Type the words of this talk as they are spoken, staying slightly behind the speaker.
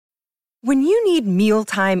When you need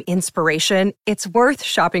mealtime inspiration, it's worth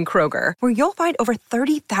shopping Kroger, where you'll find over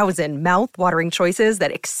 30,000 mouth-watering choices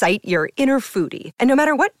that excite your inner foodie. And no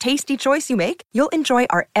matter what tasty choice you make, you'll enjoy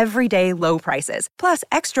our everyday low prices, plus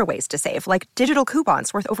extra ways to save, like digital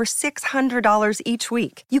coupons worth over $600 each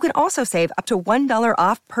week. You can also save up to $1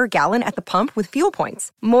 off per gallon at the pump with fuel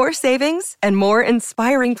points. More savings and more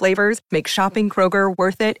inspiring flavors make shopping Kroger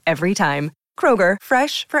worth it every time. Kroger,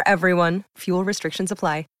 fresh for everyone. Fuel restrictions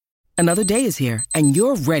apply. Another day is here, and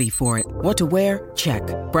you're ready for it. What to wear? Check.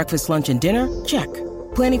 Breakfast, lunch, and dinner? Check.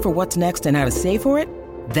 Planning for what's next and how to save for it?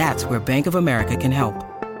 That's where Bank of America can help.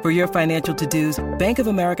 For your financial to-dos, Bank of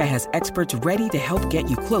America has experts ready to help get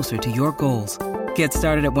you closer to your goals. Get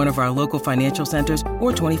started at one of our local financial centers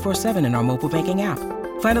or 24/7 in our mobile banking app.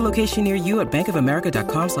 Find a location near you at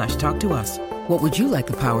bankofamerica.com/talktous. What would you like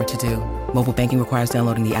the power to do? Mobile banking requires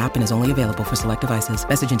downloading the app and is only available for select devices.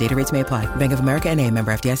 Message and data rates may apply. Bank of America N.A.,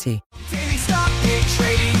 member FDIC. Daily stock pick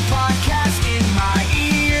trading podcast in my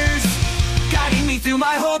ears, guiding me through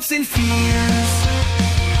my hopes and fears.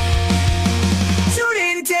 Tune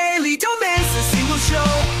in daily, don't miss a single show.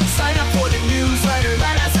 Sign up for the newsletter,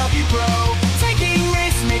 let us help you grow. Taking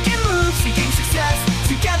risks, making moves, seeking success.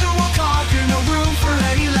 Together we'll conquer, no room for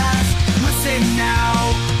any less. Listen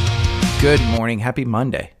now. Good morning. Happy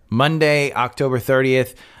Monday. Monday, October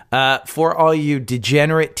 30th. For all you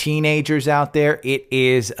degenerate teenagers out there, it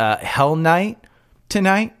is Hell Night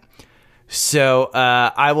tonight. So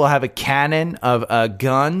I will have a cannon of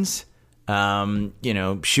guns,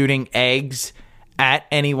 shooting eggs at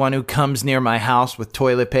anyone who comes near my house with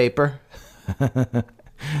toilet paper.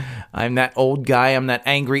 I'm that old guy. I'm that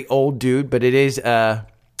angry old dude, but it is a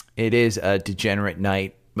degenerate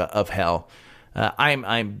night of hell.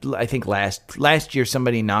 I think last year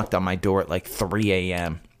somebody knocked on my door at like 3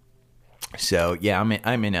 a.m. So yeah,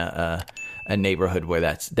 I'm in a neighborhood where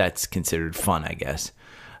that's considered fun, I guess.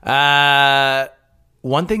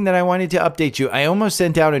 One thing that I wanted to update you, I almost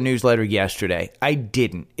sent out a newsletter yesterday. I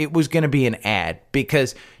didn't. It was going to be an ad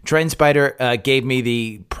because TrendSpider gave me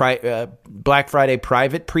the Black Friday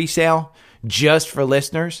private presale just for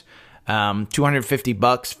listeners.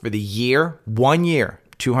 $250 for the year, 1 year.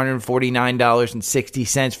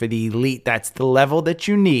 $249.60 for the elite. That's the level that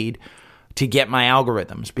you need to get my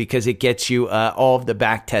algorithms because it gets you all of the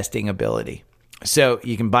back testing ability. So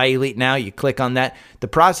you can buy elite now. You click on that. The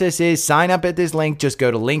process is sign up at this link. Just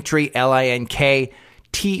go to Linktree,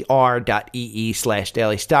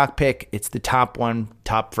 linktr.ee/dailystockpick. It's the top one.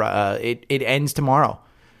 It ends tomorrow.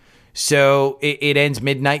 So it ends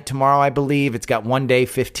midnight tomorrow, I believe. It's got 1 day,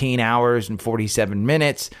 15 hours, and 47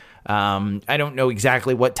 minutes. I don't know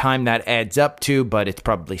exactly what time that adds up to, but it's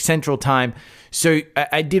probably Central Time. So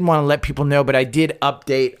I did want to let people know, but I did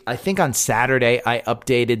update. I think on Saturday I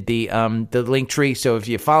updated the Linktree. So if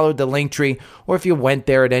you followed the Linktree, or if you went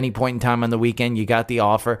there at any point in time on the weekend, you got the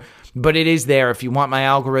offer. But it is there. If you want my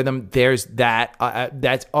algorithm, there's that.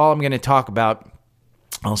 That's all I'm going to talk about.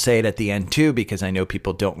 I'll say it at the end too, because I know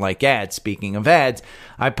people don't like ads. Speaking of ads,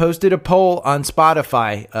 I posted a poll on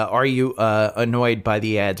Spotify. Are you annoyed by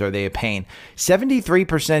the ads? Are they a pain?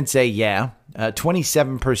 73% say yeah.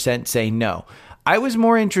 27% say no. I was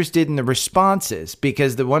more interested in the responses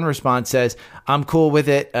because the one response says, I'm cool with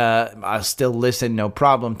it. I'll still listen. No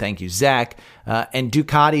problem. Thank you, Zach. And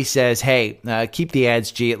Ducati says, hey, keep the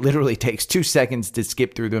ads, G. It literally takes 2 seconds to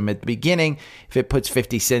skip through them at the beginning. If it puts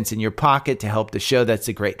 50 cents in your pocket to help the show, that's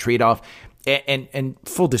a great trade-off. And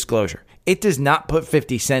full disclosure, it does not put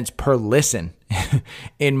 50 cents per listen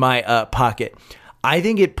in my pocket. I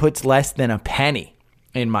think it puts less than a penny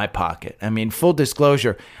in my pocket. I mean, full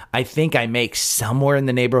disclosure, I think I make somewhere in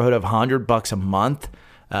the neighborhood of $100 a month.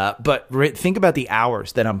 But think about the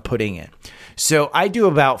hours that I'm putting in. So I do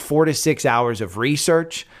about 4 to 6 hours of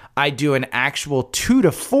research. I do an actual 2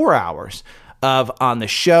 to 4 hours of on the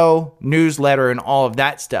show, newsletter, and all of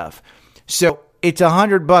that stuff. So it's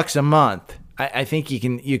 $100 a month. I think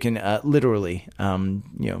you can literally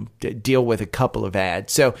deal with a couple of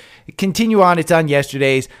ads. So continue on. It's on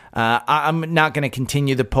yesterday's. I'm not going to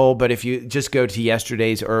continue the poll, but if you just go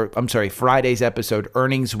to Friday's episode,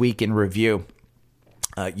 Earnings Week in Review,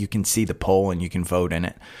 you can see the poll and you can vote in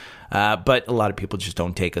it. But a lot of people just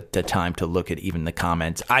don't take the time to look at even the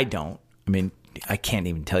comments. I don't. I mean, I can't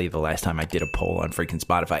even tell you the last time I did a poll on freaking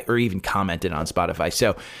Spotify or even commented on Spotify.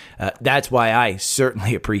 So that's why I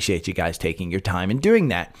certainly appreciate you guys taking your time and doing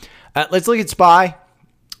that. Let's look at SPY.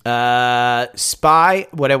 SPY,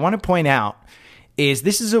 what I want to point out is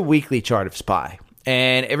this is a weekly chart of SPY.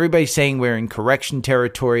 And everybody's saying we're in correction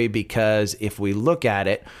territory because if we look at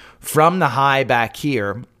it from the high back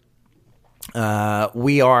here,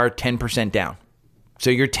 we are 10% down. So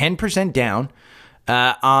you're 10% down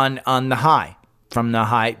on the high, from the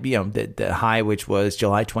high, the high, which was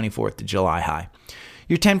July 24th, the July high.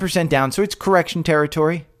 You're 10% down, so it's correction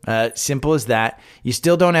territory. Simple as that. You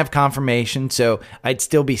still don't have confirmation, so I'd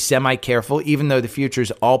still be semi-careful, even though the futures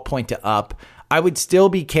all point to up. I would still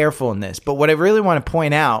be careful in this. But what I really want to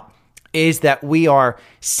point out is that we are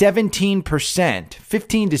 17%,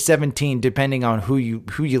 15 to 17, depending on who you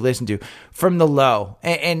listen to, from the low.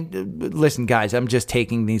 And listen, guys, I'm just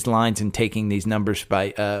taking these lines and taking these numbers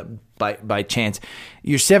by chance.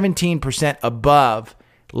 You're 17% above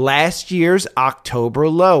last year's October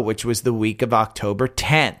low, which was the week of October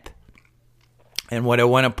 10th. And what I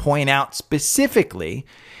want to point out specifically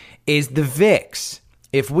is the VIX.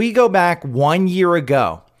 If we go back 1 year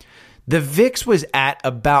ago, the VIX was at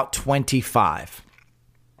about 25.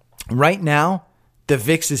 Right now, the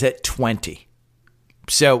VIX is at 20.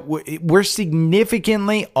 So we're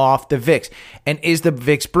significantly off the VIX. And is the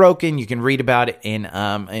VIX broken? You can read about it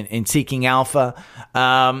in Seeking Alpha.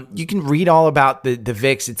 You can read all about the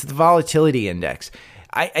VIX. It's the volatility index.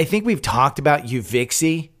 I think we've talked about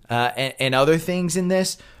UVIXI and other things in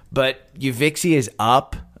this, but UVIXI is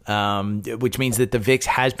up, which means that the VIX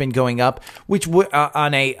has been going up, which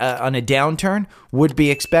on a downturn would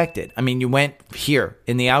be expected. I mean, you went here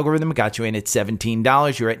in the algorithm, it got you in at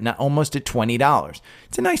 $17. You're at almost at $20.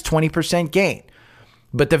 It's a nice 20% gain,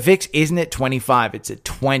 but the VIX isn't at 25; it's at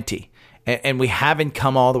 20, and we haven't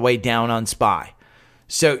come all the way down on SPY.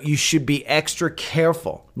 So you should be extra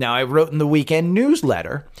careful. Now, I wrote in the weekend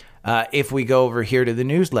newsletter. If we go over here to the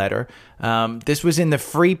newsletter, this was in the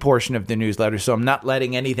free portion of the newsletter, so I'm not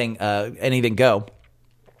letting anything go.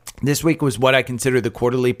 This week was what I consider the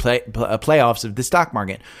quarterly playoffs of the stock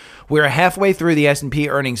market. We're halfway through the S&P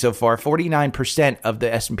earnings so far. 49% of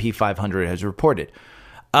the S&P 500 has reported.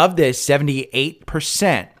 Of this,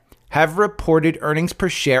 78% have reported earnings per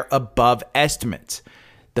share above estimates.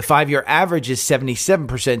 The 5-year average is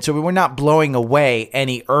 77%, so we're not blowing away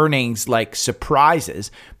any earnings like surprises,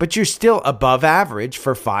 but you're still above average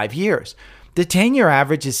for 5 years. The 10-year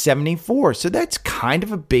average is 74, so that's kind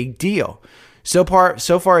of a big deal. So far,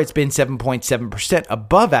 it's been 7.7%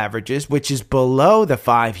 above averages, which is below the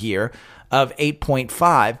 5-year of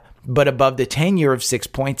 8.5, but above the 10-year of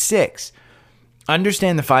 6.6.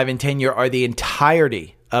 Understand the 5 and 10-year are the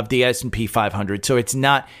entirety of the S&P 500. So it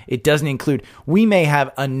doesn't include, we may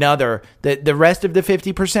have another, the rest of the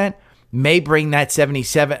 50% may bring that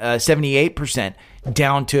 78%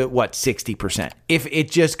 down to 60% if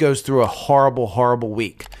it just goes through a horrible, horrible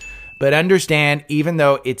week. But understand, even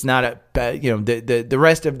though it's not the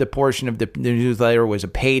rest of the portion of the newsletter was a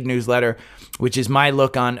paid newsletter, which is my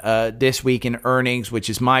look on this week in earnings, which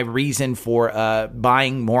is my reason for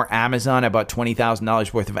buying more Amazon. I bought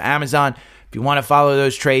 $20,000 worth of Amazon. If you want to follow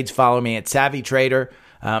those trades, follow me at Savvy Trader.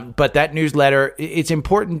 But that newsletter, it's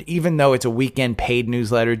important, even though it's a weekend paid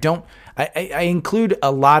newsletter. I include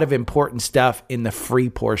a lot of important stuff in the free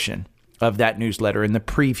portion of that newsletter, in the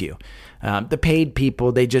preview. The paid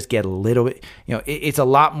people, they just get a little bit, it's a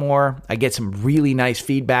lot more. I get some really nice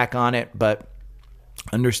feedback on it, but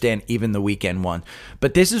understand even the weekend one.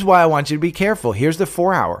 But this is why I want you to be careful. Here's the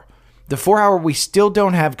 4-hour. The 4-hour, we still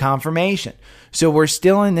don't have confirmation. So we're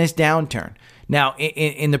still in this downturn. Now,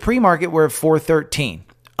 in the pre-market, we're at 413.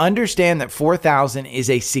 Understand that 4,000 is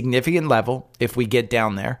a significant level if we get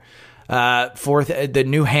down there. The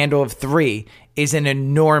new handle of 3 is an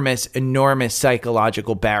enormous, enormous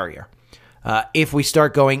psychological barrier. If we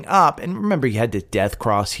start going up, and remember you had the death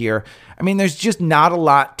cross here, I mean, there's just not a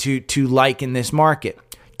lot to like in this market.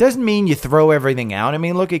 Doesn't mean you throw everything out. I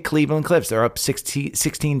mean, look at Cleveland Cliffs. They're up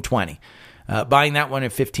 16.20. Buying that one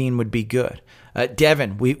at 15 would be good.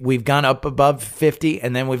 Devon, we've gone up above 50,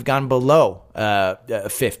 and then we've gone below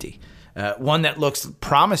 50. One that looks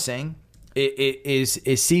promising is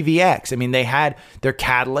CVX. I mean, they had their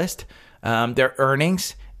catalyst, their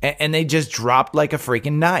earnings, and they just dropped like a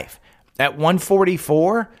freaking knife. At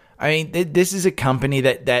 144, I mean, this is a company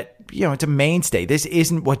that it's a mainstay. This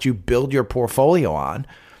isn't what you build your portfolio on,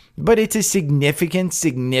 but it's a significant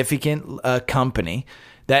company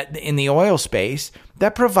that in the oil space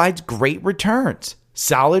that provides great returns,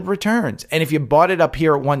 solid returns. And if you bought it up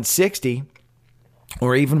here at 160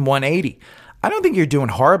 or even 180, I don't think you're doing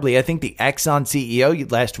horribly. I think the Exxon CEO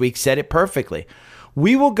last week said it perfectly.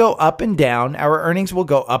 We will go up and down. Our earnings will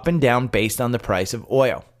go up and down based on the price of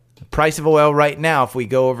oil. The price of oil right now, if we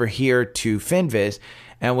go over here to FinViz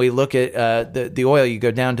and we look at the oil, you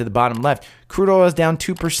go down to the bottom left, crude oil is down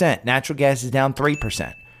 2%. Natural gas is down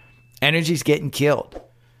 3%. Energy's getting killed.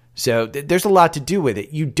 So there's a lot to do with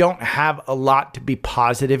it. You don't have a lot to be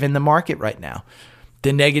positive in the market right now.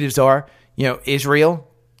 The negatives are, Israel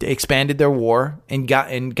expanded their war in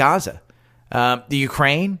Gaza. The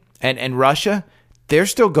Ukraine and Russia, they're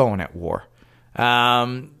still going at war.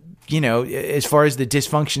 As far as the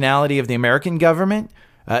dysfunctionality of the American government,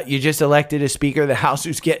 you just elected a Speaker of the House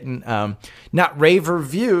who's getting not rave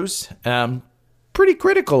reviews, pretty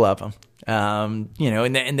critical of him.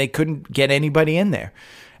 And they couldn't get anybody in there.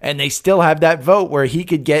 And they still have that vote where he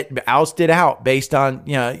could get ousted out based on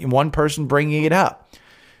one person bringing it up.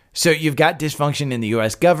 So you've got dysfunction in the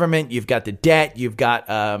U.S. government. You've got the debt. You've got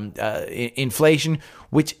inflation,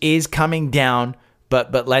 which is coming down,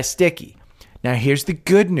 but less sticky. Now, here's the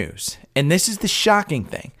good news, and this is the shocking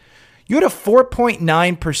thing. You had a 4.9%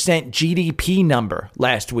 GDP number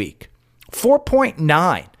last week.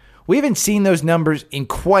 4.9. We haven't seen those numbers in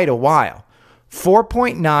quite a while.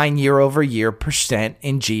 4.9 year over year percent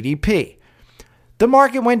in GDP. The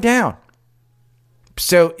market went down.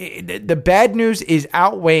 So the bad news is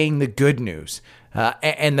outweighing the good news.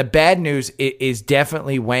 And the bad news is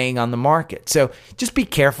definitely weighing on the market. So just be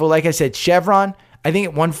careful. Like I said, Chevron, I think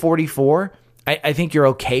at 144, I think you're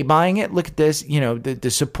okay buying it. Look at this.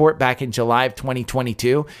 The support back in July of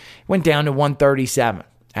 2022 went down to 137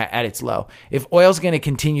 at its low. If oil's going to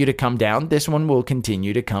continue to come down, this one will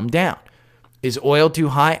continue to come down. Is oil too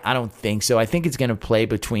high? I don't think so. I think it's going to play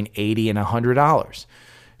between $80 and $100.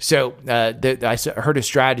 So I heard a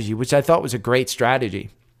strategy, which I thought was a great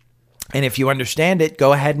strategy. And if you understand it,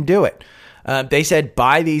 go ahead and do it. They said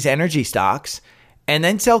buy these energy stocks and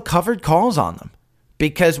then sell covered calls on them.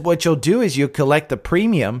 Because what you'll do is you'll collect the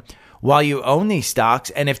premium while you own these stocks.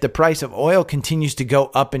 And if the price of oil continues to go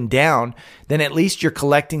up and down, then at least you're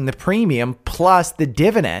collecting the premium plus the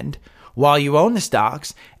dividend while you own the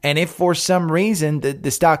stocks. And if for some reason the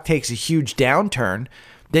stock takes a huge downturn,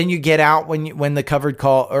 then you get out when the covered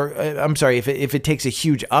call, or I'm sorry, if it takes a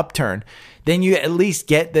huge upturn, then you at least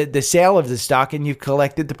get the sale of the stock and you've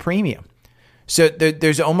collected the premium. So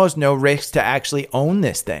there's almost no risk to actually own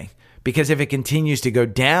this thing, because if it continues to go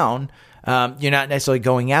down, you're not necessarily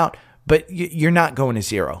going out, but you're not going to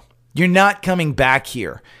zero. You're not coming back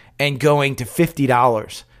here and going to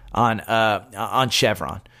 $50 on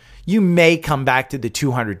Chevron. You may come back to the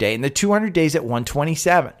 200-day, and the 200-day is at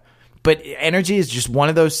 127. But energy is just one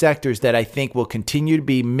of those sectors that I think will continue to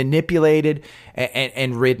be manipulated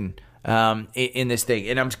and ridden in this thing.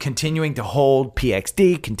 And I'm continuing to hold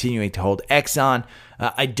PXD, continuing to hold Exxon.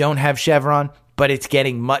 I don't have Chevron, but it's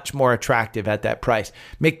getting much more attractive at that price.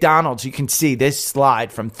 McDonald's, you can see this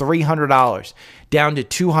slide from $300 down to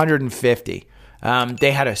 $250.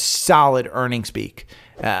 They had a solid earnings beat.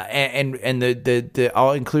 And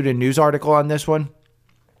I'll include a news article on this one.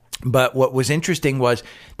 But what was interesting was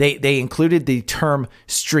they included the term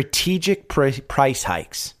strategic price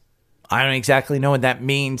hikes. I don't exactly know what that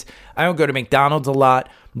means. I don't go to McDonald's a lot,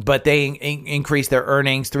 but they increased their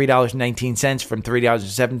earnings $3.19 from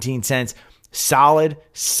 $3.17.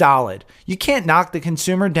 Solid. You can't knock the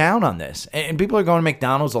consumer down on this. And people are going to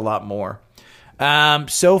McDonald's a lot more.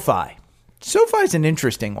 SoFi. SoFi is an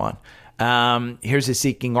interesting one. Here's a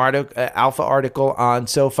Seeking Alpha article on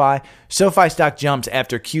SoFi. SoFi stock jumps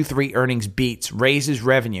after Q3 earnings beats, raises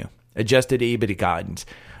revenue, adjusted EBITDA guidance.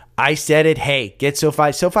 I said it. Hey, get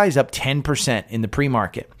SoFi. SoFi is up 10% in the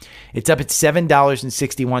pre-market. It's up at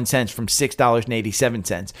 $7.61 from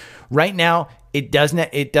 $6.87. Right now, it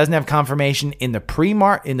doesn't have confirmation in the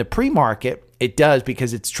pre-market. It does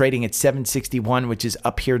because it's trading at 761, which is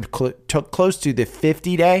up here close to the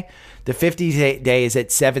 50-day. The 50-day is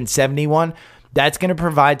at 771. That's going to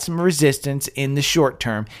provide some resistance in the short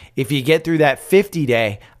term. If you get through that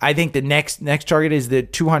 50-day, I think the next target is the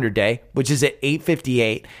 200-day, which is at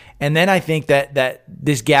 858. And then I think that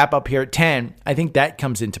this gap up here at 10, I think that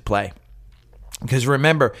comes into play. Because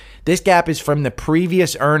remember, this gap is from the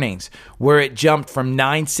previous earnings where it jumped from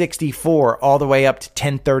 964 all the way up to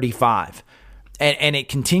 1035. And it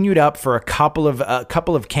continued up for a couple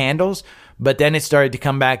of candles, but then it started to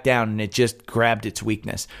come back down and it just grabbed its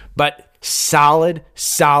weakness. But solid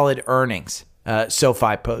earnings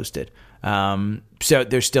SoFi posted. So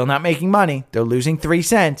they're still not making money. They're losing 3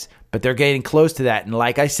 cents, but they're getting close to that. And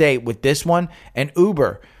like I say, with this one and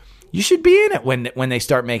Uber, you should be in it when they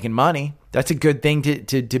start making money. That's a good thing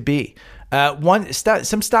to be.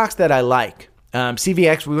 Some stocks that I like.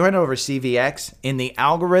 CVX, we went over CVX. In the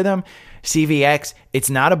algorithm, CVX, it's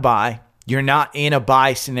not a buy. You're not in a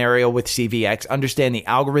buy scenario with CVX. Understand the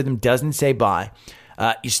algorithm doesn't say buy.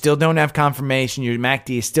 You still don't have confirmation. Your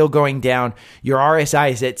MACD is still going down. Your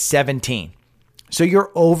RSI is at 17. So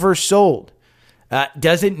you're oversold.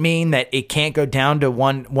 Doesn't mean that it can't go down to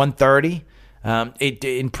 130.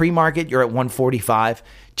 In pre-market, you're at 145.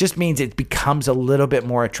 Just means it becomes a little bit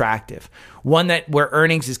more attractive. One where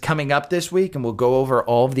earnings is coming up this week, and we'll go over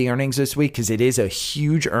all of the earnings this week because it is a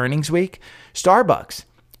huge earnings week. Starbucks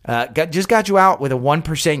just got you out with a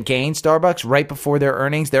 1% gain. Starbucks right before their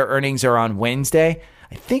earnings. Their earnings are on Wednesday.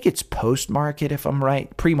 I think it's post-market if I'm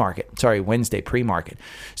right. Pre-market. Sorry, Wednesday pre-market.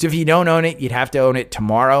 So if you don't own it, you'd have to own it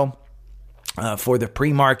tomorrow. For the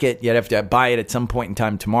pre-market, you'd have to buy it at some point in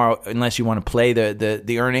time tomorrow, unless you want to play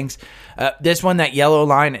the earnings. This one, that yellow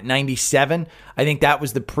line at 97, I think that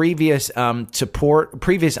was the previous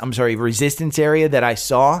resistance area that I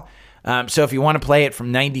saw. So if you want to play it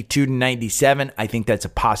from 92 to 97, I think that's a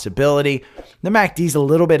possibility. The MACD's a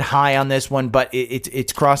little bit high on this one, but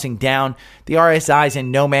it's crossing down. The RSI's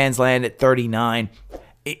in no man's land at 39.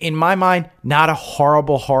 In my mind, not a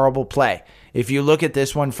horrible play. If you look at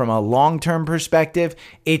this one from a long-term perspective,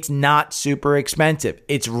 it's not super expensive.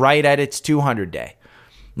 It's right at its 200-day.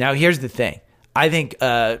 Now, here's the thing. I think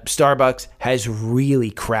Starbucks has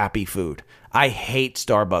really crappy food. I hate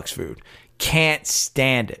Starbucks food. Can't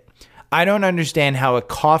stand it. I don't understand how a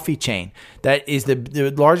coffee chain that is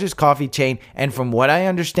the largest coffee chain, and from what I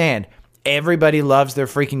understand, everybody loves their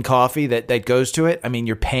freaking coffee that goes to it. I mean,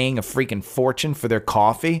 you're paying a freaking fortune for their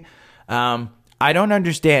coffee. I don't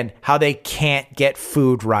understand how they can't get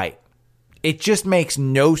food right. It just makes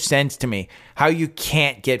no sense to me how you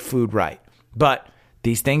can't get food right. But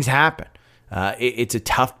these things happen. It's a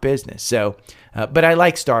tough business. So, but I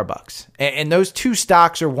like Starbucks. And those two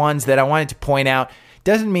stocks are ones that I wanted to point out.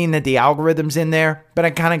 Doesn't mean that the algorithm's in there, but I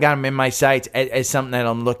kind of got them in my sights as something that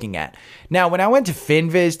I'm looking at. Now, when I went to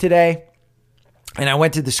FinViz today, and I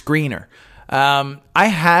went to the screener, I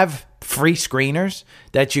have free screeners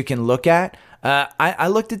that you can look at. I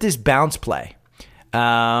looked at this bounce play.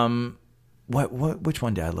 Which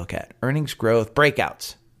one did I look at? Earnings growth,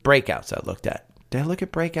 breakouts I looked at. Did I look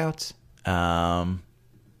at breakouts?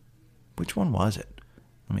 Which one was it?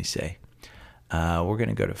 Let me see. We're going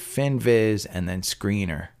to go to FinViz and then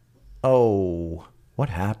screener. Oh, what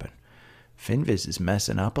happened? FinViz is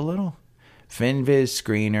messing up a little. FinViz,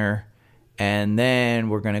 screener, and then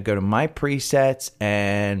we're going to go to my presets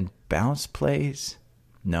and bounce plays.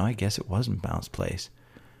 No, I guess it wasn't bounce plays.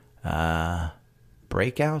 Breakouts?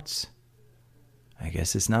 I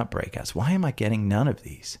guess it's not breakouts. Why am I getting none of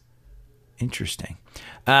these? Interesting.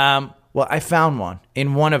 Well, I found one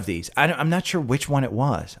in one of these. I'm not sure which one it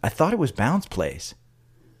was. I thought it was bounce plays.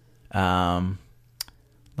 Let's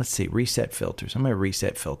see. Reset filters. I'm going to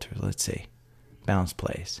reset filters. Let's see. Bounce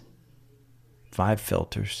plays. 5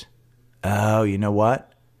 filters. Oh, you know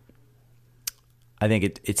what? I think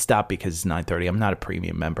it stopped because it's 9:30. I'm not a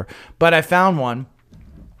premium member. But I found one.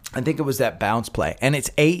 I think it was that bounce play. And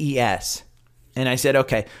it's AES. And I said,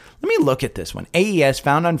 okay, let me look at this one. AES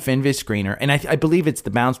found on FinViz Screener. And I believe it's the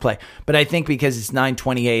bounce play. But I think because it's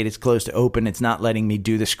 9:28, it's close to open, it's not letting me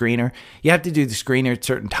do the screener. You have to do the screener at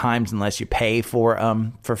certain times unless you pay for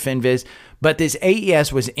FinViz. But this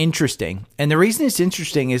AES was interesting. And the reason it's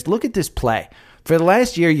interesting is look at this play. For the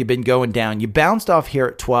last year, you've been going down. You bounced off here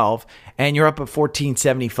at 12, and you're up at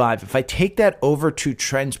 1475. If I take that over to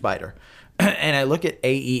TrendSpider, and I look at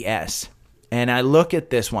AES, and I look at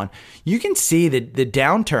this one, you can see that the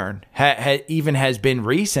downturn even has been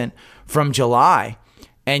recent from July,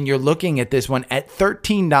 and you're looking at this one at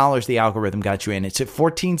 $13 the algorithm got you in. It's at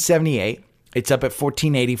 1478. It's up at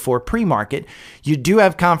 1484 pre-market. You do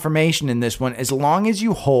have confirmation in this one. As long as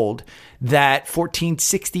you hold that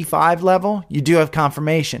 1465 level, you do have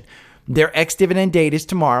confirmation. Their ex-dividend date is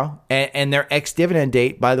tomorrow, and their ex-dividend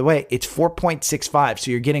date, by the way, it's 4.65,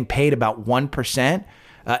 so you're getting paid about 1%.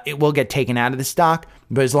 It will get taken out of the stock,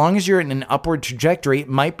 but as long as you're in an upward trajectory, it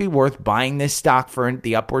might be worth buying this stock for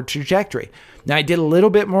the upward trajectory. Now, I did a little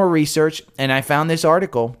bit more research, and I found this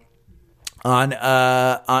article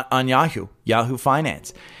on Yahoo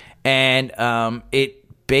Finance, and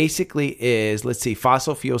it basically is, let's see,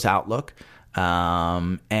 fossil fuels outlook,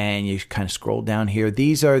 and you kind of scroll down here.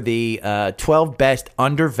 These are the 12 best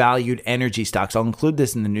undervalued energy stocks. I'll include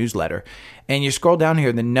this in the newsletter, and you scroll down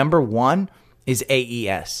here. The number one is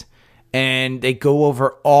AES, and they go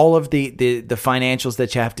over all of the financials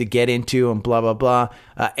that you have to get into and blah, blah, blah.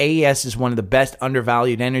 AES is one of the best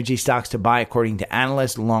undervalued energy stocks to buy according to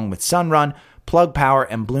analysts, along with Sunrun, Plug Power,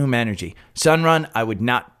 and Bloom Energy. Sunrun, I would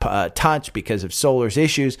not touch because of Solar's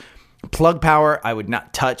issues. Plug Power, I would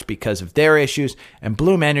not touch because of their issues. And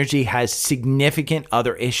Bloom Energy has significant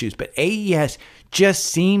other issues. But AES just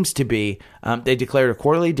seems to be, they declared a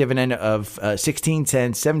quarterly dividend of 16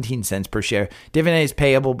 cents, 17 cents per share. Dividend is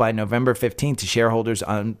payable by November 15th to shareholders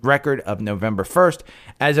on record of November 1st.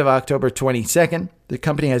 As of October 22nd, the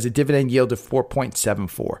company has a dividend yield of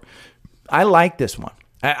 4.74. I like this one.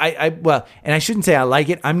 Well, and I shouldn't say I like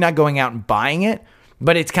it. I'm not going out and buying it,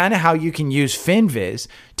 but it's kind of how you can use FinViz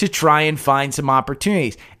to try and find some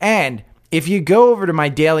opportunities. And if you go over to my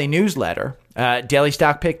daily newsletter,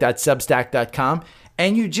 dailystockpick.substack.com,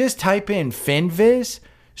 and you just type in FinViz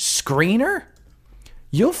screener,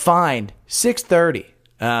 you'll find 630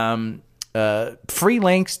 free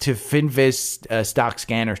links to FinViz stock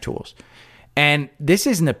scanner tools. And this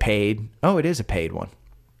isn't a paid. Oh, it is a paid one.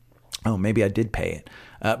 Oh, maybe I did pay it.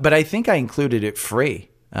 But I think I included it free.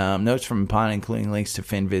 Notes from upon including links to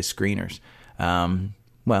FinViz screeners.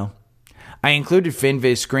 Well, I included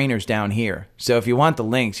FinViz screeners down here. So if you want the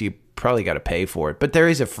links, you probably got to pay for it. But there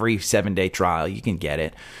is a free 7-day trial. You can get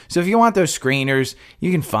it. So if you want those screeners,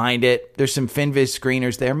 you can find it. There's some FinViz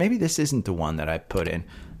screeners there. Maybe this isn't the one that I put in.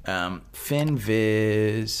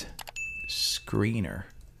 FinViz screener.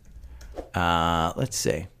 Let's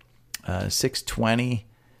see. 620.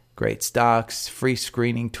 Great stocks. Free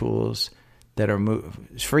screening tools that are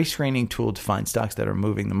free screening tool to find stocks that are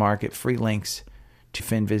moving the market. Free links to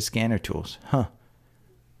FinViz scanner tools.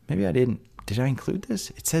 Maybe I didn't. Did I include this?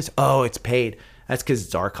 It says, oh, it's paid. That's because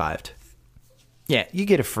it's archived. Yeah, you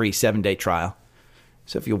get a free 7-day trial.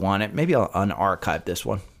 So if you want it, maybe I'll unarchive this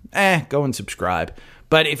one. Go and subscribe.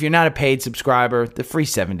 But if you're not a paid subscriber, the free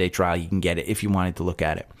 7-day trial, you can get it if you wanted to look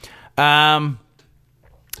at it.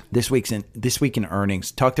 This week in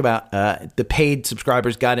earnings, talked about the paid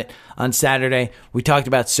subscribers got it on Saturday. We talked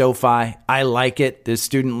about SoFi. I like it, the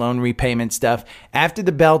student loan repayment stuff. After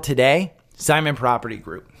the bell today, Simon Property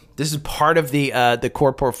Group. This is part of the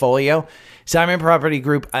core portfolio. Simon Property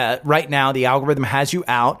Group, right now, the algorithm has you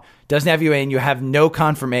out, doesn't have you in. You have no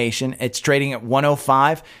confirmation. It's trading at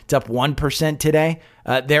 105. It's up 1% today.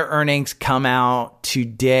 Their earnings come out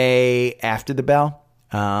today after the bell,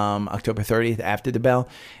 October 30th after the bell.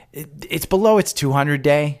 It's below its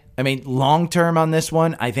 200-day. I mean, long-term on this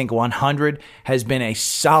one, I think 100 has been a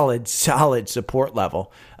solid support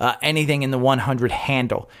level. Anything in the 100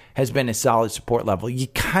 handle has been a solid support level. You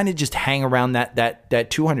kind of just hang around that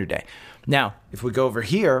 200-day. Now, if we go over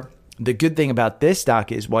here, the good thing about this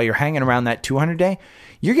stock is while you're hanging around that 200-day,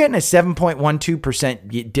 you're getting a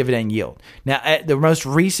 7.12% dividend yield. Now, the most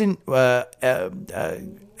recent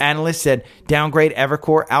analyst said downgrade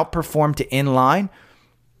Evercore outperformed to inline.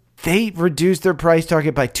 They reduced their price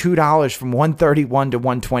target by $2 from $131 to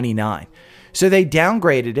 $129. So they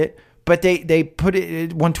downgraded it, but they put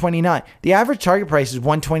it at $129. The average target price is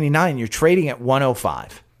 $129. You're trading at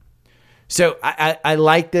 $105. So I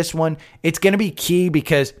like this one. It's going to be key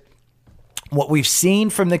because what we've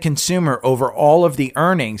seen from the consumer over all of the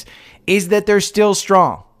earnings is that they're still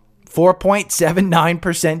strong. 4.79%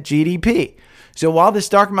 GDP. So while the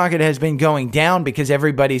stock market has been going down because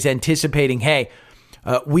everybody's anticipating, hey,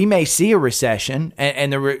 we may see a recession,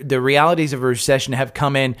 and the realities of a recession have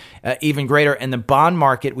come in even greater. And the bond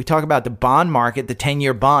market, we talk about the bond market, the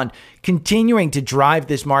 10-year bond, continuing to drive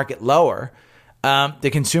this market lower. The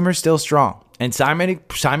consumer's still strong. And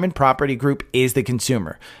Simon Property Group is the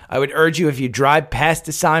consumer. I would urge you, if you drive past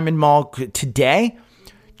the Simon Mall today,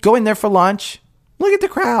 go in there for lunch. Look at the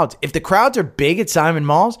crowds. If the crowds are big at Simon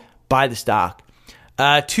Malls, buy the stock.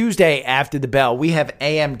 Tuesday after the bell, we have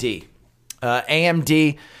AMD.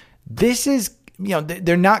 AMD, this is,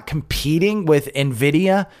 they're not competing with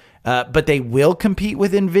NVIDIA, but they will compete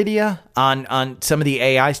with NVIDIA on some of the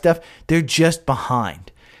AI stuff. They're just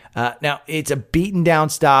behind. Now, it's a beaten down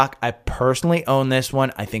stock. I personally own this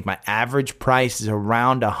one. I think my average price is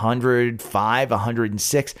around 105,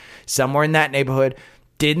 106, somewhere in that neighborhood.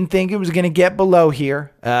 Didn't think it was going to get below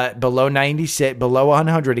here, below 96, below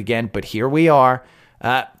 100 again, but here we are.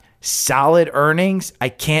 Solid earnings. I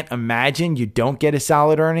can't imagine you don't get a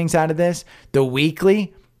solid earnings out of this. The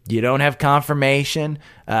weekly, you don't have confirmation.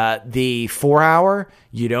 The 4-hour,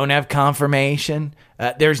 you don't have confirmation.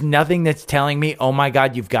 There's nothing that's telling me, oh my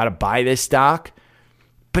God, you've got to buy this stock.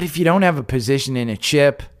 But if you don't have a position in a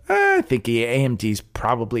chip, I think AMD is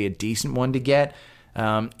probably a decent one to get.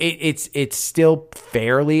 It's still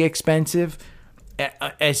fairly expensive.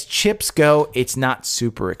 As chips go, it's not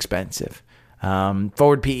super expensive.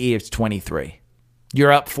 Forward PE is 23.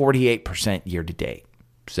 You're up 48% year to date.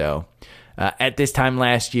 So at this time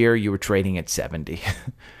last year, you were trading at 70.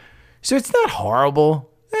 So it's not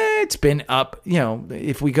horrible. It's been up.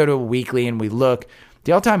 If we go to a weekly and we look,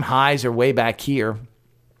 the all-time highs are way back here.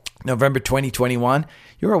 November 2021,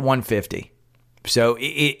 you're at 150. So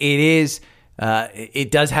it is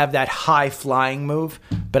It does have that high flying move,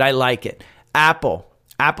 but I like it. Apple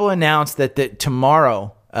announced that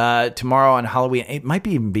tomorrow on Halloween, it might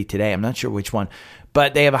even be today, I'm not sure which one,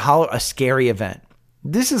 but they have a scary event.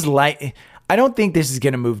 This is like, I don't think this is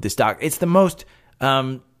going to move the stock. It's the most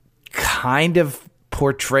kind of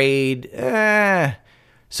portrayed,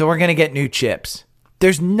 so we're going to get new chips.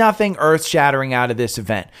 There's nothing earth-shattering out of this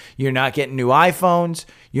event. You're not getting new iPhones.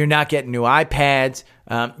 You're not getting new iPads.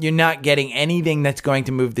 You're not getting anything that's going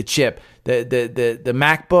to move the chip. The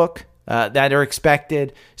MacBook that are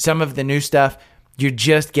expected, some of the new stuff, you're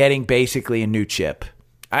just getting basically a new chip.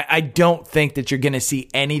 I don't think that you're going to see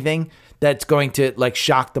anything that's going to like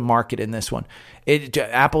shock the market in this one.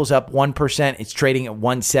 Apple's up 1%. It's trading at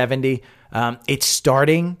 170. It's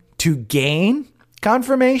starting to gain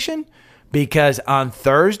confirmation because on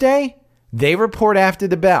Thursday they report after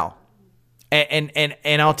the bell, and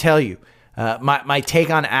I'll tell you, my take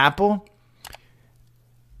on Apple.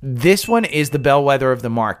 This one is the bellwether of the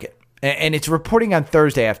market, and it's reporting on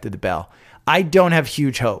Thursday after the bell. I don't have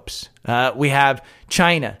huge hopes. We have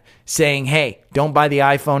China saying, hey, don't buy the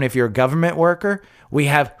iPhone if you're a government worker. We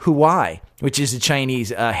have Huawei, which is a Chinese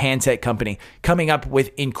handset company, coming up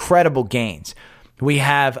with incredible gains. We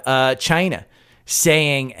have China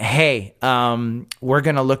saying, hey, we're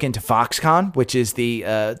going to look into Foxconn, which is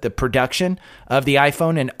the production of the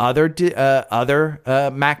iPhone and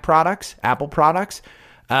other Mac products, Apple products.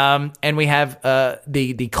 And we have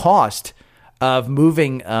the cost of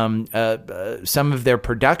moving some of their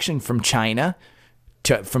production from China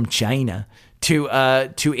to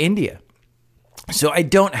India. So I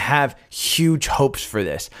don't have huge hopes for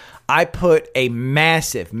this. I put a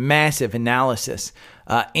massive analysis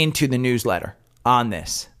into the newsletter on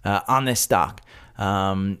this stock,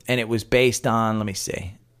 and it was based on. Let me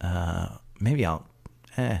see.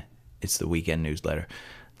 It's the weekend newsletter.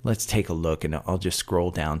 Let's take a look, and I'll just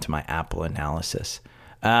scroll down to my Apple analysis.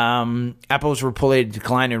 Apple's reported a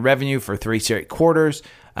decline in revenue for 3 straight quarters.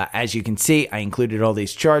 As you can see, I included all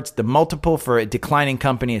these charts. The multiple for a declining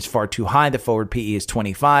company is far too high. The forward PE is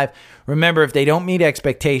 25. Remember, if they don't meet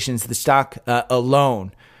expectations, the stock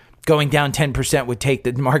alone going down 10% would take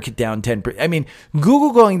the market down 10%. I mean,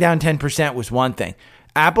 Google going down 10% was one thing.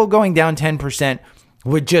 Apple going down 10%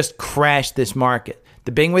 would just crash this market.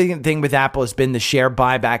 The big thing with Apple has been the share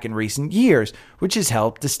buyback in recent years, which has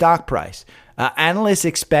helped the stock price. Analysts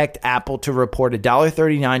expect Apple to report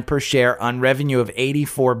 $1.39 per share on revenue of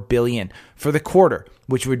 $84 billion for the quarter,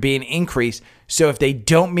 which would be an increase. So if they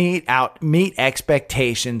don't meet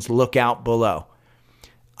expectations, look out below.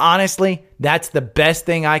 Honestly, that's the best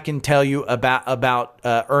thing I can tell you about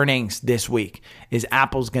earnings this week is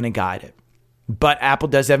Apple's going to guide it. But Apple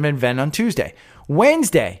does have an event on Tuesday.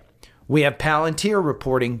 Wednesday, we have Palantir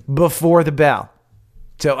reporting before the bell.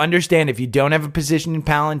 So understand, if you don't have a position in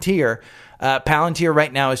Palantir, Palantir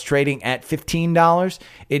right now is trading at $15.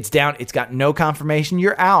 It's down. It's got no confirmation.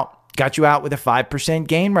 You're out. Got you out with a 5%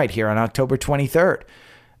 gain right here on October 23rd.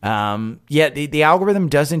 The algorithm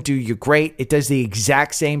doesn't do you great. It does the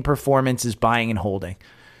exact same performance as buying and holding.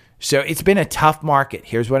 So it's been a tough market.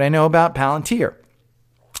 Here's what I know about Palantir.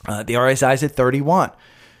 The RSI is at 31.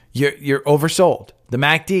 You're oversold. The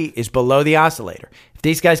MACD is below the oscillator. If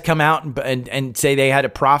these guys come out and say they had a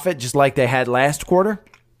profit just like they had last quarter,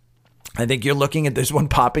 I think you're looking at this one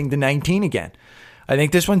popping to 19 again. I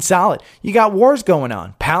think this one's solid. You got wars going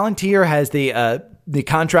on. Palantir has the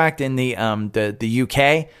contract in the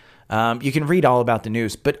UK. You can read all about the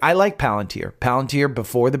news, but I like Palantir. Palantir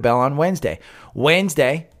before the bell on Wednesday.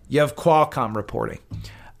 Wednesday, you have Qualcomm reporting.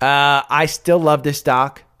 I still love this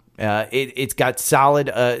stock. It's got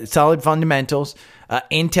solid fundamentals.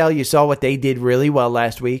 Intel, you saw what they did really well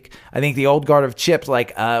last week. I think the old guard of chips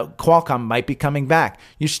like Qualcomm might be coming back.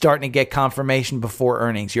 You're starting to get confirmation before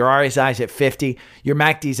earnings. Your RSI is at 50. Your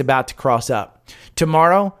MACD is about to cross up.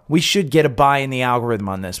 Tomorrow, we should get a buy in the algorithm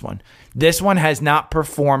on this one. This one has not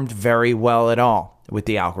performed very well at all with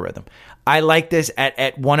the algorithm. I like this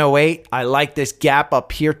at 108. I like this gap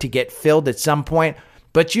up here to get filled at some point.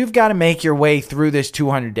 But you've got to make your way through this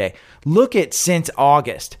 200-day. Look at since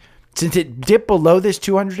August. Since it dipped below this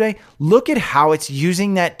 200-day, look at how it's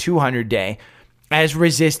using that 200-day as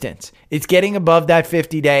resistance. It's getting above that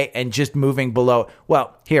 50-day and just moving below.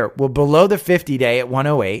 Well, here, we're below the 50-day at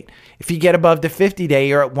 108. If you get above the 50-day,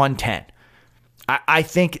 you're at 110. I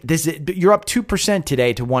think you're up 2%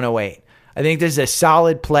 today to 108. I think this is a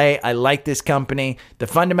solid play. I like this company. The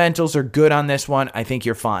fundamentals are good on this one. I think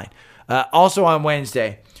you're fine. Also on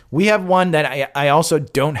Wednesday, we have one that I also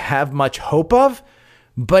don't have much hope of,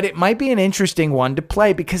 but it might be an interesting one to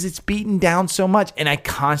play because it's beaten down so much. And I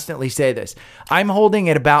constantly say this. I'm holding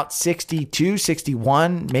at about 62,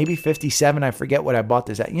 61, maybe 57. I forget what I bought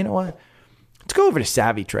this at. You know what? Let's go over to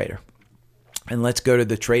Savvy Trader and let's go to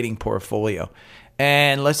the trading portfolio.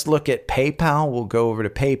 And let's look at PayPal. We'll go over to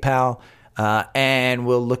PayPal and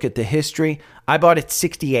we'll look at the history. I bought it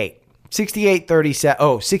 68. 68.37.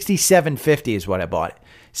 Oh, 67.50 is what I bought it.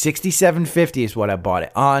 67.50 is what I bought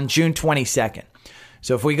it on June 22nd.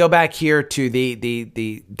 So if we go back here to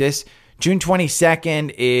this June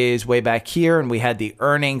 22nd is way back here, and we had the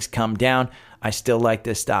earnings come down. I still like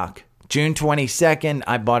this stock. June 22nd,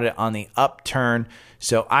 I bought it on the upturn.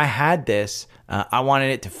 So I had this. I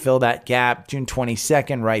wanted it to fill that gap. June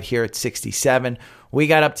 22nd, right here at 67. We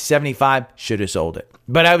got up to 75. Should have sold it.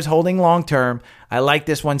 But I was holding long term. I like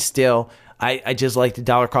this one still. I just like the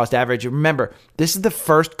dollar cost average. Remember, this is the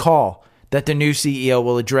first call that the new CEO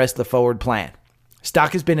will address the forward plan.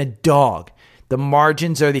 Stock has been a dog. The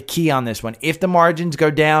margins are the key on this one. If the margins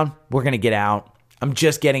go down, we're going to get out. I'm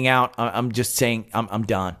just getting out. I'm just saying I'm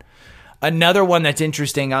done. Another one that's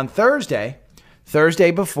interesting on Thursday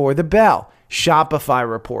before the bell, Shopify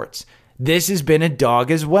reports. This has been a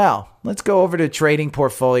dog as well. Let's go over to trading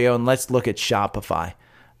portfolio and let's look at Shopify.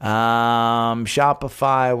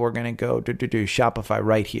 Shopify, we're going to go to Shopify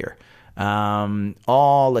right here.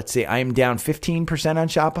 Let's see. I am down 15% on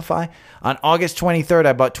Shopify. On August 23rd,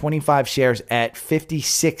 I bought 25 shares at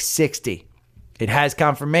 $56.60. It has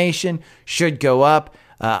confirmation, should go up.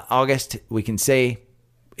 August, we can say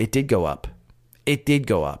it did go up. It did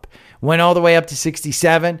go up. Went all the way up to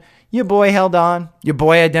 67. Your boy held on. Your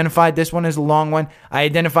boy identified this one as a long one. I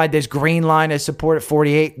identified this green line as support at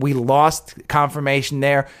 48. We lost confirmation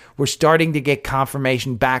there. We're starting to get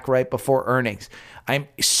confirmation back right before earnings. I'm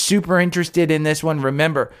super interested in this one.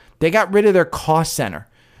 Remember, they got rid of their cost center.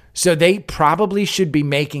 So they probably should be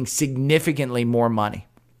making significantly more money.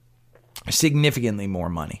 Significantly more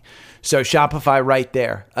money. So Shopify right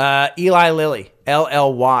there. Eli Lilly,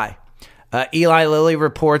 LLY. Eli Lilly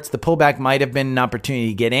reports the pullback might have been an opportunity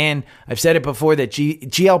to get in. I've said it before that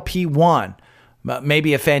GLP-1 may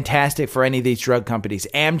be a fantastic for any of these drug companies.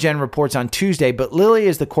 Amgen reports on Tuesday, but Lilly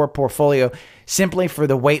is the core portfolio simply for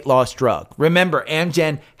the weight loss drug. Remember,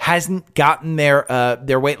 Amgen hasn't gotten their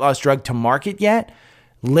weight loss drug to market yet.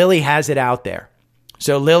 Lilly has it out there.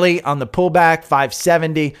 So Lilly on the pullback,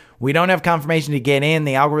 570. We don't have confirmation to get in.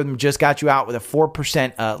 The algorithm just got you out with a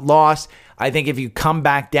 4% loss. I think if you come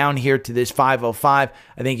back down here to this 505,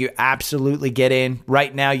 I think you absolutely get in.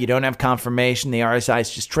 Right now, you don't have confirmation. The RSI is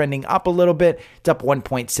just trending up a little bit. It's up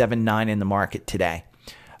 1.79 in the market today.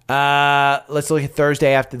 Let's look at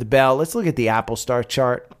Thursday after the bell. Let's look at the Apple Star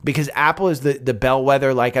chart because Apple is the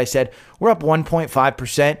bellwether. Like I said, we're up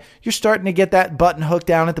 1.5%. You're starting to get that button hook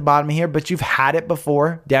down at the bottom here, but you've had it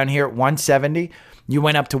before down here at 170. You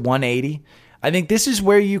went up to 180. I think this is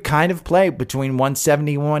where you kind of play between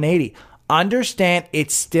 170 and 180. Understand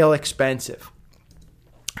it's still expensive.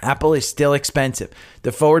 Apple is still expensive.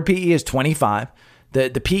 The forward PE is 25. The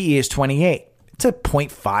PE is 28. It's a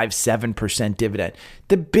 0.57% dividend.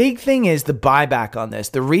 The big thing is the buyback on this.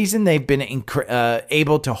 The reason they've been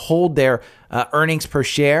able to hold their earnings per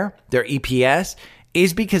share, their EPS,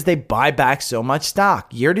 is because they buy back so much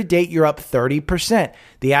stock. Year to date, you're up 30%.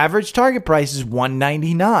 The average target price is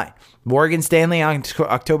 $199. Morgan Stanley on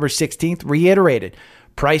October 16th reiterated.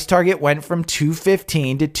 Price target went from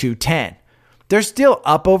 $215 to $210. They're still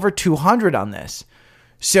up over 200 on this.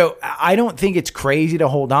 So I don't think it's crazy to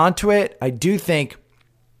hold on to it. I do think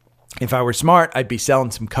if I were smart, I'd be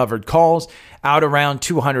selling some covered calls out around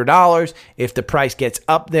 $200. If the price gets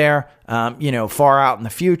up there, far out in the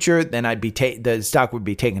future, then I'd be the stock would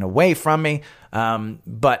be taken away from me.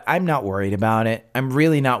 But I'm not worried about it. I'm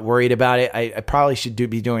really not worried about it. I probably should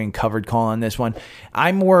be doing a covered call on this one.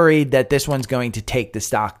 I'm worried that this one's going to take the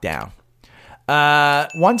stock down.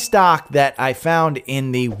 One stock that I found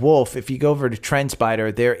in the Wolf, if you go over to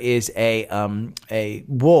TrendSpider, there is a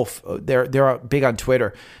Wolf. They're big on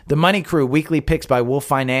Twitter. The Money Crew weekly picks by Wolf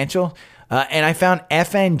Financial, and I found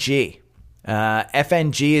FNG.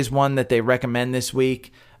 FNG is one that they recommend this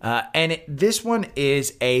week, and this one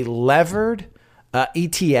is a levered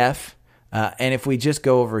ETF. And if we just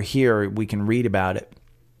go over here, we can read about it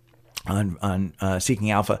on Seeking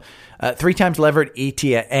Alpha. 3 times levered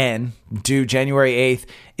ETN due January 8th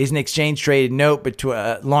is an exchange-traded note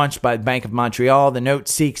launched by the Bank of Montreal. The note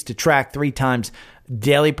seeks to track 3 times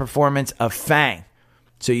daily performance of FANG.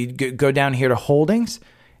 So you go down here to holdings.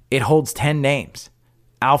 It holds 10 names.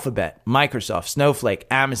 Alphabet, Microsoft, Snowflake,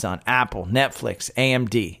 Amazon, Apple, Netflix,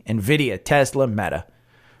 AMD, NVIDIA, Tesla, Meta.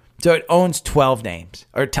 So it owns 10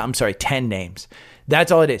 names.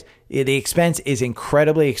 That's all it is. The expense is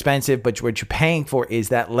incredibly expensive, but what you're paying for is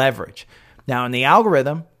that leverage. Now, in the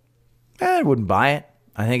algorithm, I wouldn't buy it.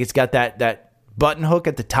 I think it's got that button hook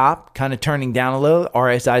at the top, kind of turning down a little.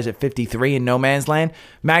 RSI's at 53 in no man's land.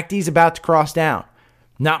 MACD's about to cross down.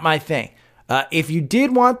 Not my thing. If you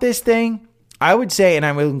did want this thing, I would say, and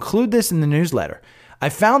I will include this in the newsletter, I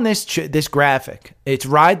found this graphic. It's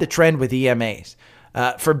ride the trend with EMAs.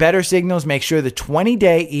 For better signals, make sure the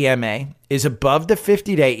 20-day EMA is above the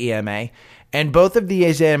 50-day EMA, and both of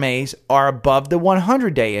these EMAs are above the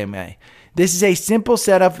 100-day EMA. This is a simple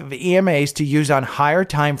setup of EMAs to use on higher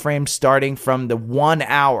time frames starting from the 1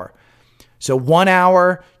 hour. So 1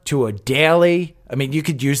 hour to a daily. I mean, you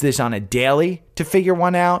could use this on a daily to figure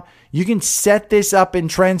one out. You can set this up in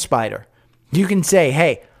TrendSpider. You can say,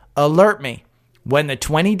 hey, alert me when the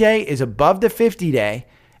 20-day is above the 50-day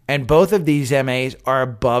and both of these MAs are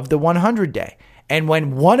above the 100-day. And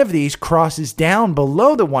when one of these crosses down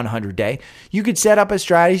below the 100-day, you could set up a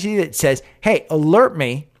strategy that says, hey, alert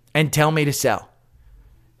me and tell me to sell.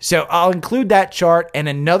 So I'll include that chart and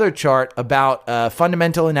another chart about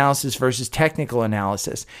fundamental analysis versus technical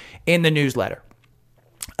analysis in the newsletter.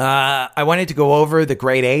 I wanted to go over the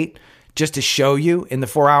grade 8 just to show you in the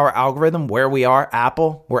 4-hour algorithm where we are.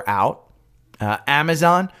 Apple, we're out.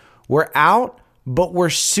 Amazon, we're out, but we're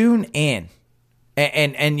soon in.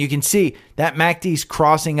 And you can see that MACD's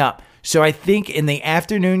crossing up. So I think in the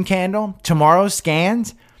afternoon candle, tomorrow's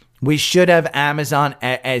scans, we should have Amazon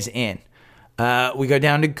as in. We go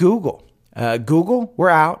down to Google. Google, we're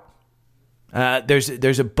out.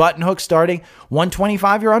 There's a button hook starting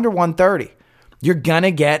 125. You're under 130. You're going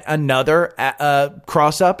to get another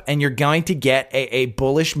cross up, and you're going to get a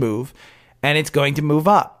bullish move, and it's going to move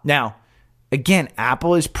up. Now, again,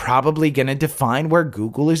 Apple is probably going to define where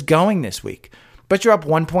Google is going this week, but you're up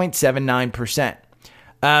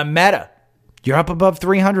 1.79%. Meta, you're up above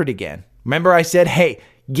 300 again. Remember I said, hey,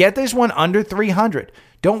 get this one under 300.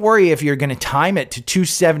 Don't worry if you're going to time it to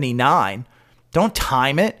 279. Don't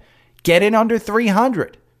time it. Get it under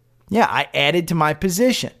 300. Yeah, I added to my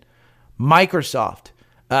position. Microsoft,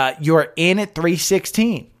 you're in at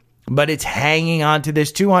 316, but it's hanging on to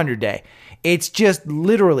this 200-day. It's just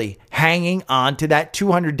literally hanging on to that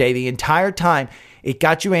 200-day the entire time. It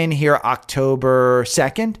got you in here October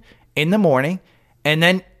 2nd in the morning, and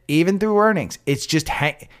then even through earnings, it's just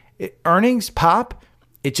earnings pop,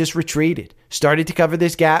 it just retreated. Started to cover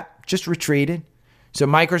this gap, just retreated. So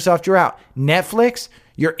Microsoft, you're out. Netflix,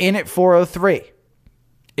 you're in at 403.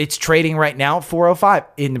 It's trading right now at 405.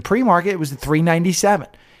 In the pre-market, it was at 397.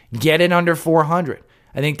 Get it under 400.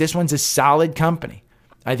 I think this one's a solid company.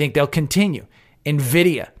 I think they'll continue.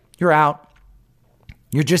 Nvidia, you're out.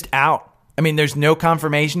 You're just out. I mean, there's no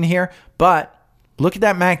confirmation here, but look at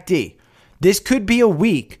that MACD. This could be a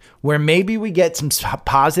week where maybe we get some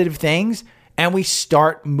positive things and we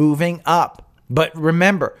start moving up. But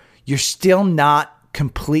remember, you're still not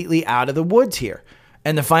completely out of the woods here.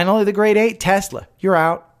 And the final of the grade 8, Tesla, you're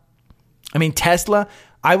out. I mean, Tesla,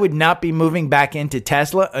 I would not be moving back into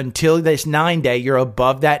Tesla until this 9-day. You're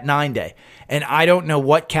above that 9-day. And I don't know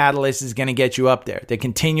what catalyst is going to get you up there. They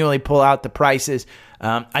continually pull out the prices.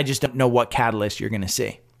 I just don't know what catalyst you're going to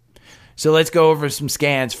see. So let's go over some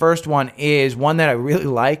scans. First one is one that I really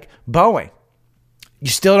like, Boeing. You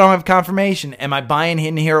still don't have confirmation. Am I buying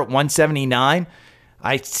in here at 179?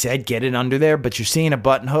 I said get it under there, but you're seeing a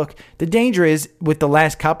button hook. The danger is with the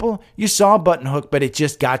last couple, you saw a button hook, but it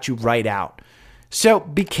just got you right out. So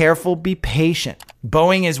be careful, be patient.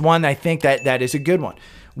 Boeing is one I think that is a good one.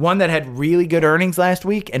 One that had really good earnings last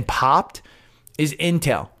week and popped is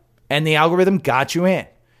Intel, and the algorithm got you in.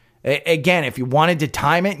 Again, if you wanted to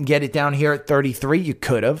time it and get it down here at 33, you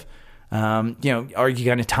could have. Are you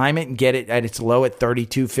going to time it and get it at its low at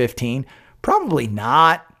 32.15? Probably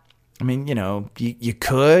not. I mean, you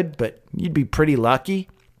could, but you'd be pretty lucky.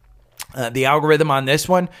 The algorithm on this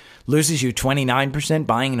one loses you 29%.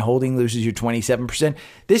 Buying and holding loses you 27%.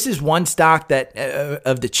 This is one stock that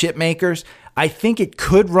of the chip makers, I think it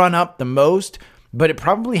could run up the most, but it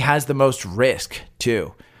probably has the most risk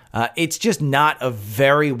too. It's just not a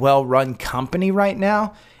very well-run company right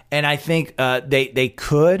now, and I think they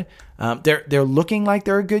could. They're looking like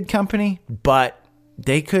they're a good company, but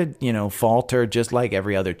they could, falter just like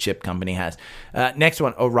every other chip company has. Next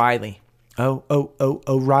one, O'Reilly.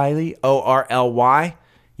 O'Reilly, O-R-L-Y.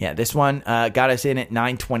 Yeah, this one got us in at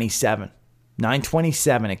 927.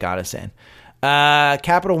 927 it got us in.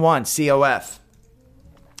 Capital One, COF.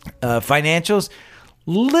 Financials,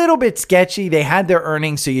 little bit sketchy. They had their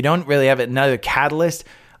earnings, so you don't really have another catalyst.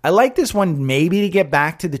 I like this one maybe to get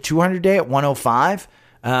back to the 200-day at 105.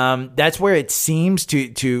 That's where it seems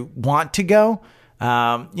to want to go.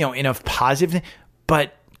 enough positive.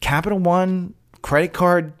 But Capital One, credit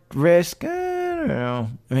card risk, I don't know.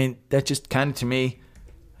 I mean, that just kind of, to me,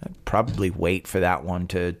 I'd probably wait for that one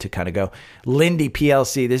to kind of go. Lindy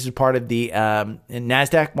PLC, this is part of the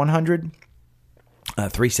NASDAQ 100,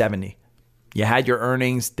 370. You had your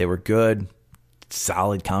earnings. They were good.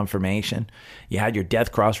 Solid confirmation. You had your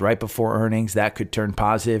death cross right before earnings. That could turn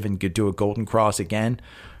positive and could do a golden cross again.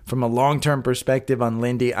 From a long-term perspective on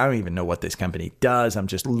Lindy, I don't even know what this company does. I'm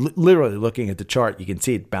just literally looking at the chart. You can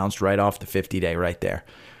see it bounced right off the 50-day right there.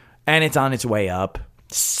 And it's on its way up.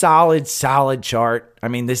 Solid chart. I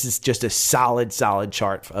mean, this is just a solid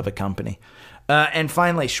chart of a company. And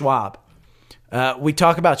finally, Schwab. We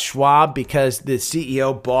talk about Schwab because the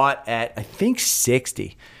CEO bought at, I think,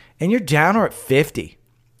 60. And you're down or at 50.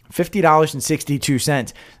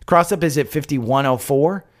 $50.62. Cross up is at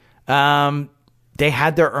 51.04. They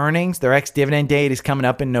had their earnings. Their ex-dividend date is coming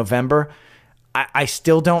up in November. I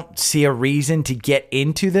still don't see a reason to get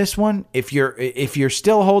into this one. If you're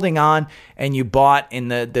still holding on and you bought in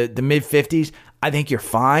the mid 50s, I think you're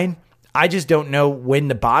fine. I just don't know when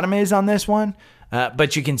the bottom is on this one.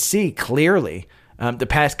 But you can see clearly the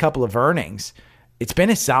past couple of earnings, it's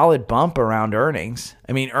been a solid bump around earnings.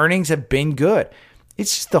 I mean, earnings have been good.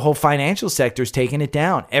 It's just the whole financial sector's taken it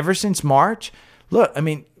down. Ever since March, look, I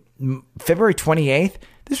mean, February 28th,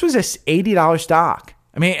 this was a $80 stock.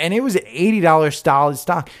 I mean, and it was an $80 solid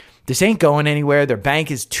stock. This ain't going anywhere. Their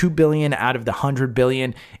bank is $2 billion out of the $100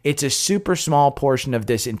 billion. It's a super small portion of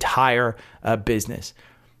this entire business.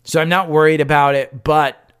 So I'm not worried about it,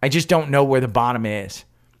 but I just don't know where the bottom is.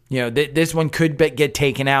 You know, this one could get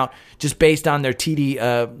taken out just based on their TD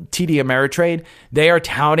Ameritrade. They are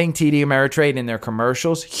touting TD Ameritrade in their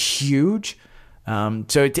commercials. Huge.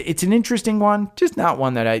 So it's an interesting one, just not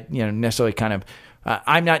one that I necessarily kind of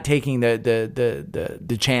I'm not taking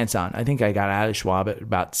the chance on. I think I got out of Schwab at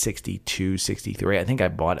about 62, 63. I think I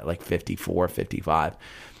bought it like 54, 55.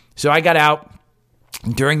 So I got out.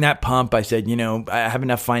 During that pump, I said, I have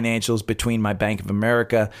enough financials between my Bank of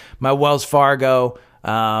America, my Wells Fargo,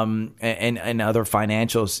 and other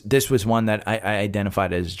financials. This was one that I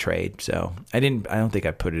identified as a trade. So I don't think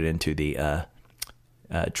I put it into the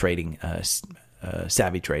trading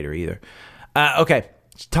savvy trader either. Okay,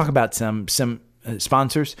 let's talk about some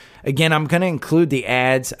sponsors. Again, I'm going to include the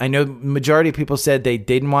ads. I know majority of people said they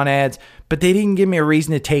didn't want ads, but they didn't give me a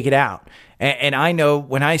reason to take it out. And I know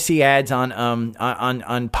when I see ads on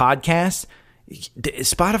podcasts,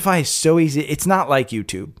 Spotify is so easy. It's not like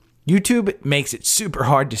YouTube. YouTube makes it super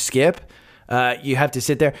hard to skip. You have to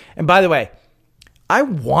sit there. And by the way, I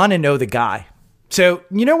want to know the guy. So,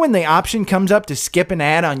 when the option comes up to skip an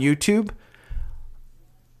ad on YouTube,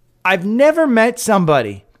 I've never met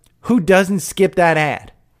somebody who doesn't skip that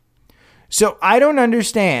ad. So I don't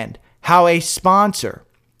understand how a sponsor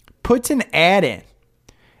puts an ad in.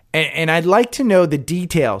 And I'd like to know the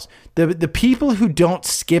details. The people who don't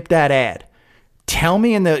skip that ad, tell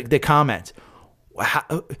me in the comments,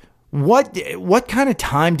 what kind of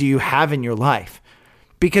time do you have in your life?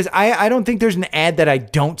 Because I don't think there's an ad that I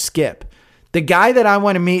don't skip. The guy that I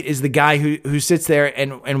want to meet is the guy who sits there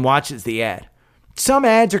and watches the ad. Some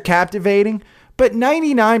ads are captivating, but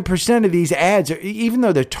 99% of these ads, even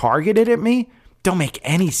though they're targeted at me, don't make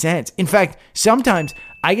any sense. In fact, sometimes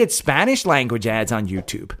I get Spanish language ads on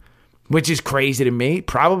YouTube, which is crazy to me,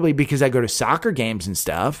 probably because I go to soccer games and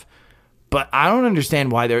stuff. But I don't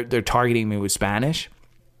understand why they're targeting me with Spanish.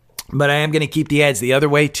 But I am going to keep the ads. The other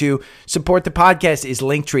way to support the podcast is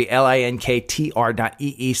Linktree,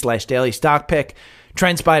 linktr.ee/daily stock pick.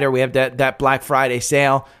 TrendSpider, we have that Black Friday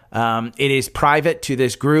sale. It is private to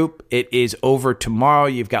this group. It is over tomorrow.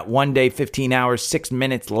 You've got 1 day, 15 hours, 6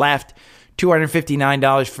 minutes left.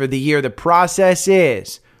 $259 for the year. The process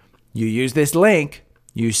is you use this link,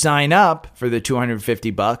 you sign up for the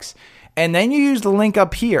 $250, and then you use the link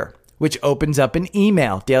up here, which opens up an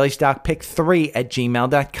email,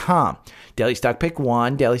 dailystockpick3@gmail.com. Daily Stock Pick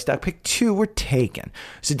 1, Daily Stock Pick 2 were taken.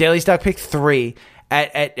 So Daily Stock Pick 3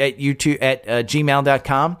 at YouTube at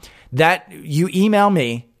gmail.com. That you email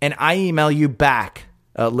me and I email you back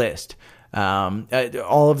a list.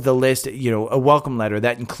 All of the list, a welcome letter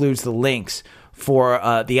that includes the links for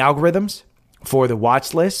the algorithms, for the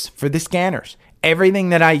watch lists, for the scanners. Everything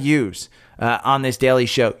that I use on this daily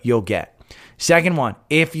show, you'll get. Second one,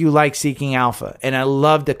 if you like Seeking Alpha, and I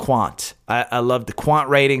love the quant. I love the quant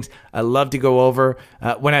ratings. I love to go over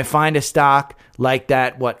when I find a stock like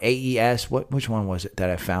that, AES, which one was it that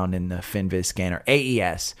I found in the FinViz scanner?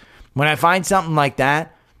 AES. When I find something like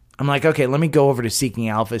that, I'm like, okay, let me go over to Seeking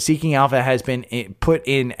Alpha. Seeking Alpha has been put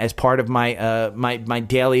in as part of my my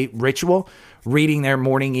daily ritual reading their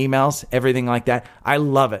morning emails, everything like that. I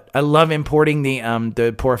love it. I love importing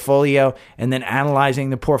the portfolio and then analyzing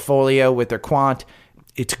the portfolio with their quant.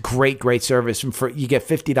 It's a great service. And you get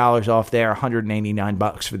 $50 off there,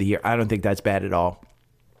 $189 for the year. I don't think that's bad at all.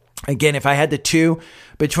 Again, if I had the two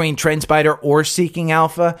between TrendSpider or Seeking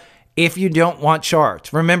Alpha, if you don't want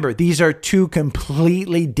charts, remember, these are two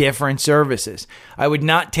completely different services. I would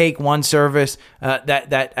not take one service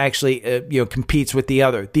that actually competes with the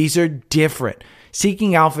other. These are different.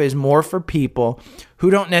 Seeking Alpha is more for people who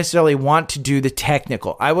don't necessarily want to do the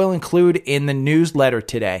technical. I will include in the newsletter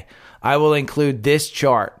today, I will include this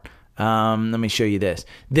chart. Let me show you this.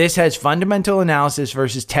 This has fundamental analysis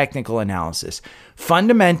versus technical analysis.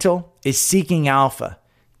 Fundamental is Seeking Alpha.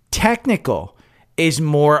 Technical is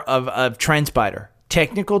more of TrendSpider.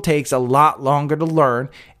 Technical takes a lot longer to learn.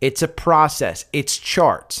 It's a process. It's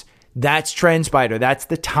charts. That's TrendSpider. That's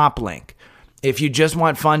the top link. If you just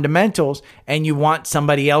want fundamentals and you want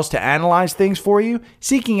somebody else to analyze things for you,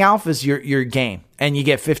 Seeking Alpha is your game, and you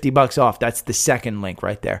get $50 off. That's the second link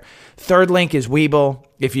right there. Third link is Webull.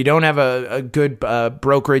 If you don't have a good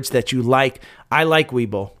brokerage that you like, I like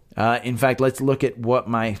Webull. In fact, let's look at what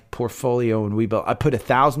my portfolio in Webull. I put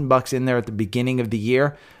 $1,000 in there at the beginning of the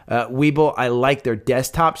year. Webull, I like their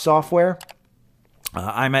desktop software.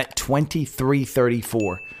 I'm at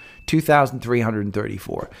 2334.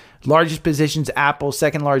 2,334. Largest positions, Apple.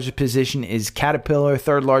 Second largest position is Caterpillar.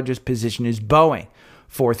 Third largest position is Boeing.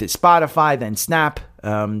 Fourth is Spotify, then Snap,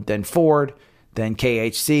 then Ford, then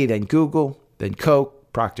KHC, then Google, then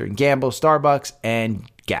Coke, Procter & Gamble, Starbucks, and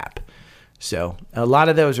Gap. So a lot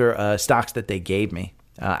of those are stocks that they gave me.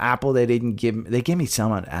 Apple, they gave me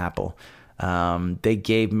some on Apple. They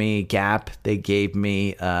gave me Gap. They gave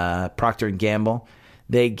me Procter & Gamble.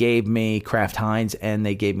 They gave me Kraft Heinz, and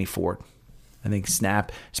they gave me Ford. I think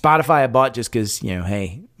Snap. Spotify I bought just because,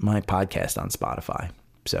 hey, my podcast on Spotify.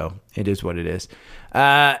 So it is what it is.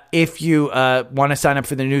 If you want to sign up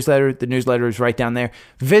for the newsletter is right down there.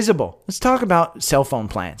 Visible. Let's talk about cell phone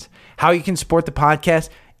plans. How you can support the podcast.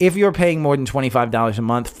 If you're paying more than $25 a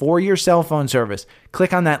month for your cell phone service,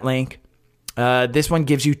 click on that link. This one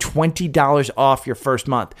gives you $20 off your first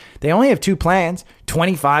month. They only have two plans,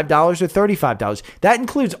 $25 or $35. That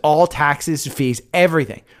includes all taxes, fees,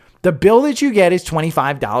 everything. The bill that you get is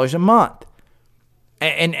 $25 a month.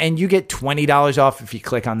 And you get $20 off if you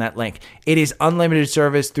click on that link. It is unlimited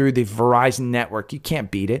service through the Verizon network. You can't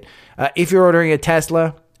beat it. If you're ordering a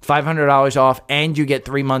Tesla, $500 off, and you get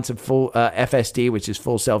 3 months of full FSD, which is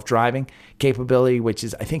full self-driving capability, which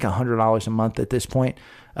is, I think, $100 a month at this point.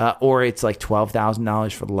 Or it's like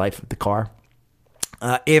 $12,000 for the life of the car.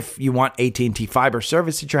 If you want AT&T fiber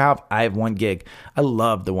service at your house, I have 1 gig. I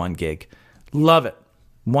love the 1 gig. Love it.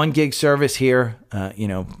 1 gig service here.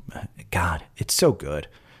 God, it's so good.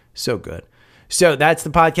 So good. So that's the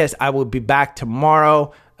podcast. I will be back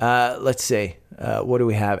tomorrow. Let's see. What do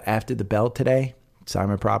we have after the bell today?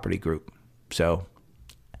 Simon Property Group. So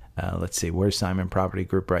let's see. Where's Simon Property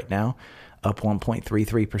Group right now? Up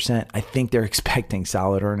 1.33%. I think they're expecting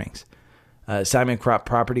solid earnings. Simon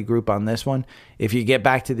Property Group on this one. If you get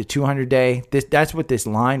back to the 200-day, that's what this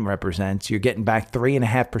line represents. You're getting back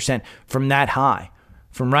 3.5% from that high.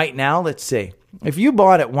 From right now, let's see. If you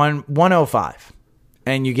bought at 105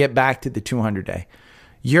 and you get back to the 200-day,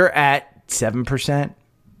 you're at 7%.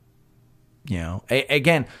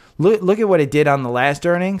 Again, look at what it did on the last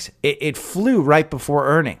earnings. It flew right before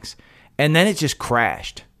earnings, and then it just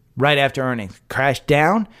crashed. Right after earnings, crashed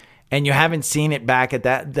down, and you haven't seen it back at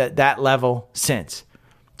that level since.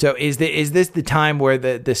 So is this the time where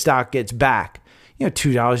the stock gets back?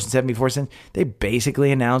 $2.74. They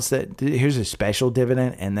basically announced that here's a special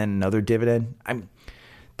dividend and then another dividend.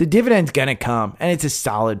 The dividend's gonna come, and it's a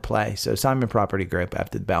solid play. So Simon Property Group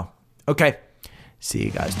after the bell. Okay, see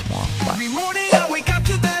you guys tomorrow. Bye. Every morning I wake up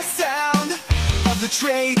to the sound of the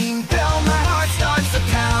trading bell. My heart starts to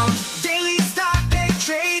pound. Daily stock pick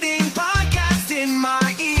trading podcast in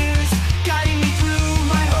my ears, guiding me through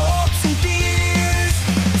my hopes and fears.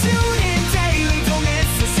 Tune in daily, don't miss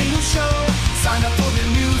a single show. Sign up for the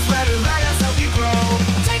newsletter, let us help you grow.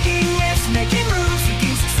 Taking risks, making moves,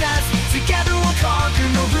 seeking success. Together we'll conquer,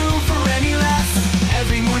 no room for any less.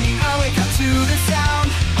 Every morning I wake up to the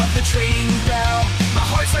sound of the trading bell. My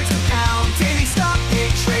heart starts to pound. Daily stock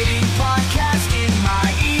pick trading podcast in my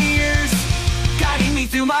ears, guiding me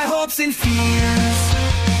through my hopes and fears.